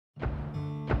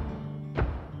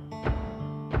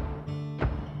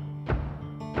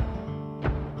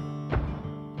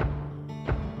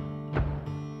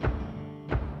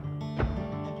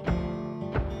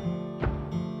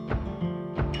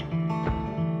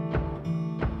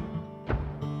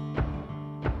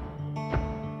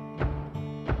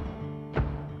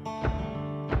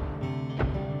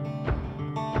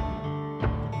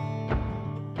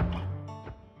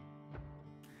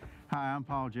I'm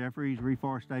Paul Jeffries,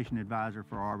 reforestation advisor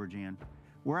for ArborGen.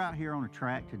 We're out here on a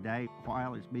track today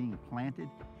while it's being planted,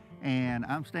 and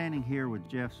I'm standing here with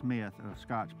Jeff Smith of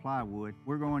Scotch Plywood.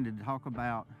 We're going to talk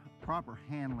about proper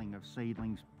handling of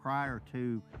seedlings prior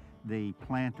to the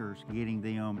planters getting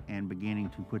them and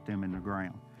beginning to put them in the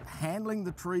ground. Handling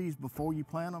the trees before you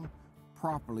plant them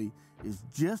properly is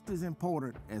just as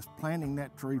important as planting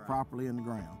that tree properly in the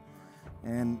ground.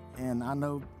 And I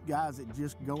know guys that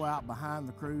just go out behind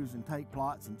the crews and take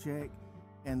plots and check,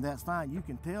 and that's fine. You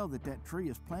can tell that that tree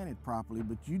is planted properly,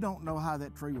 but you don't know how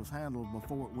that tree was handled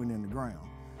before it went in the ground.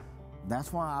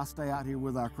 That's why I stay out here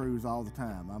with our crews all the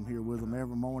time. I'm here with them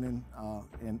every morning,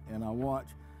 and I watch,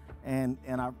 and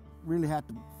I really have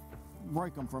to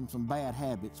break them from some bad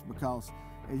habits, because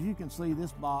as you can see,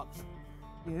 this box,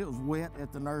 you know, it was wet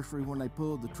at the nursery when they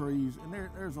pulled the trees, and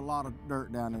there's a lot of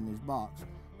dirt down in this box,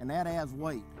 and that adds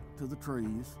weight to the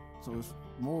trees, so it's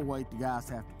more weight the guys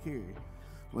have to carry.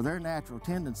 Well, their natural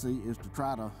tendency is to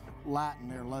try to lighten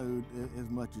their load as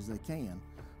much as they can.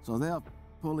 So they'll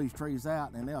pull these trees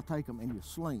out and they'll take them and you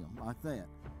sling them like that.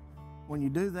 When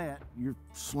you do that, you're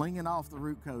slinging off the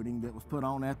root coating that was put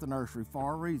on at the nursery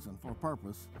for a reason, for a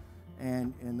purpose,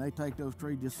 and they take those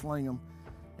trees, just sling them.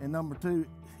 And number two,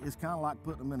 it's kind of like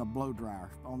putting them in a blow dryer.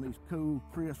 On these cool,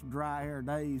 crisp, dry air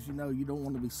days, you know, you don't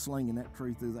want to be slinging that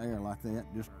tree through the air like that,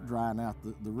 just drying out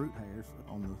the root hairs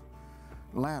on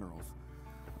the laterals.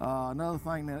 Another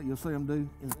thing that you'll see them do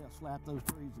is they'll slap those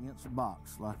trees against the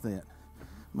box like that.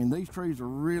 I mean, these trees are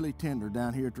really tender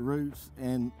down here at the roots,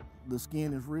 and the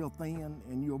skin is real thin,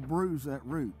 and you'll bruise that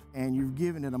root, and you're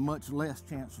giving it a much less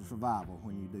chance of survival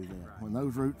when you do that. Right. When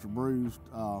those roots are bruised,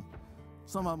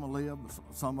 some of them will live,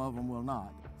 but some of them will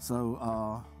not.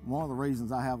 So one of the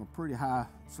reasons I have a pretty high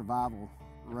survival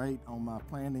rate on my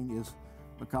planting is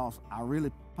because I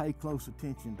really pay close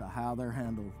attention to how they're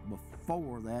handled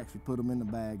before they actually put them in the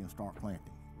bag and start planting.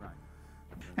 Right.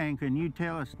 And can you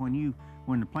tell us,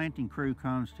 when the planting crew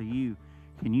comes to you,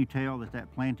 can you tell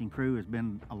that planting crew has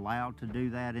been allowed to do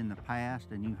that in the past,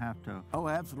 and you have to? Oh,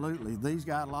 absolutely.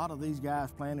 A lot of these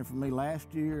guys planted for me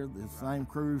last year, the same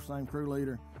crew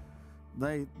leader.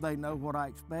 They know what I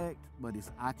expect, but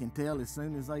I can tell as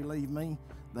soon as they leave me,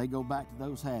 they go back to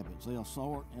those habits. They'll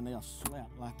sort and they'll slap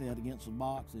like that against the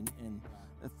box, and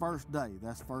the first day,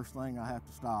 that's the first thing I have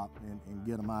to stop and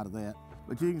get them out of that.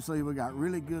 But you can see we got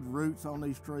really good roots on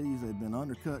these trees. They've been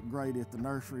undercut great at the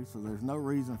nursery, so there's no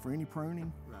reason for any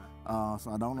pruning. Right.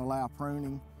 So I don't allow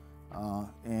pruning,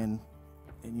 and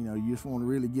you know, you just want to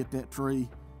really get that tree,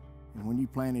 and when you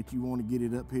plant it, you want to get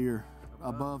it up here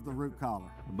above the root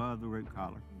collar. Above the root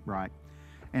collar, right.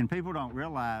 And people don't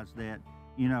realize that,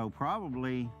 you know,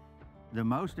 probably the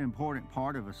most important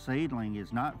part of a seedling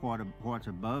is not what's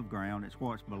above ground, it's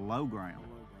what's below ground.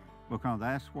 Because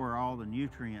that's where all the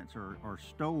nutrients are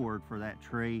stored for that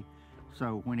tree.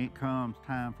 So when it comes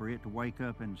time for it to wake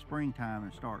up in the springtime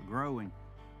and start growing,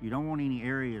 you don't want any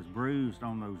areas bruised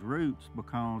on those roots,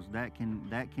 because that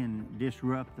can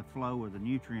disrupt the flow of the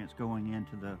nutrients going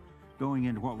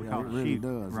into what we call a shoot. It really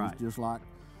does. Right. It's just like,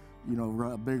 you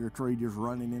know, a bigger tree just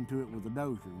running into it with a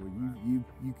dozer. Well,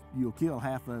 you'll kill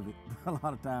half of it a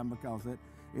lot of time, because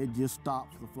it just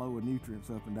stops the flow of nutrients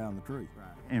up and down the tree. Right.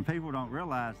 And people don't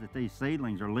realize that these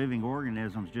seedlings are living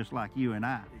organisms just like you and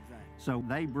I. Exactly. So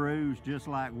they bruise just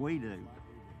like we do.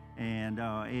 And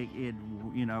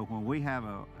you know, when we have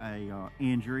a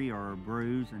injury or a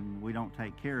bruise and we don't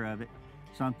take care of it,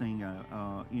 something,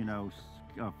 you know,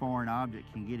 a foreign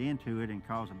object can get into it and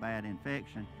cause a bad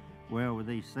infection. Well, with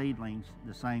these seedlings,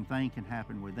 the same thing can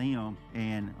happen with them,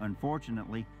 and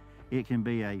unfortunately, it can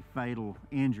be a fatal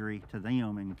injury to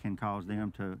them and can cause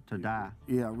them to die.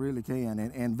 Yeah, it really can,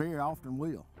 and very often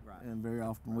will. Right. And very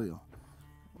often will.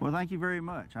 Well, thank you very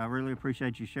much. I really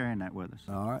appreciate you sharing that with us.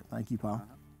 All right, thank you, Paul.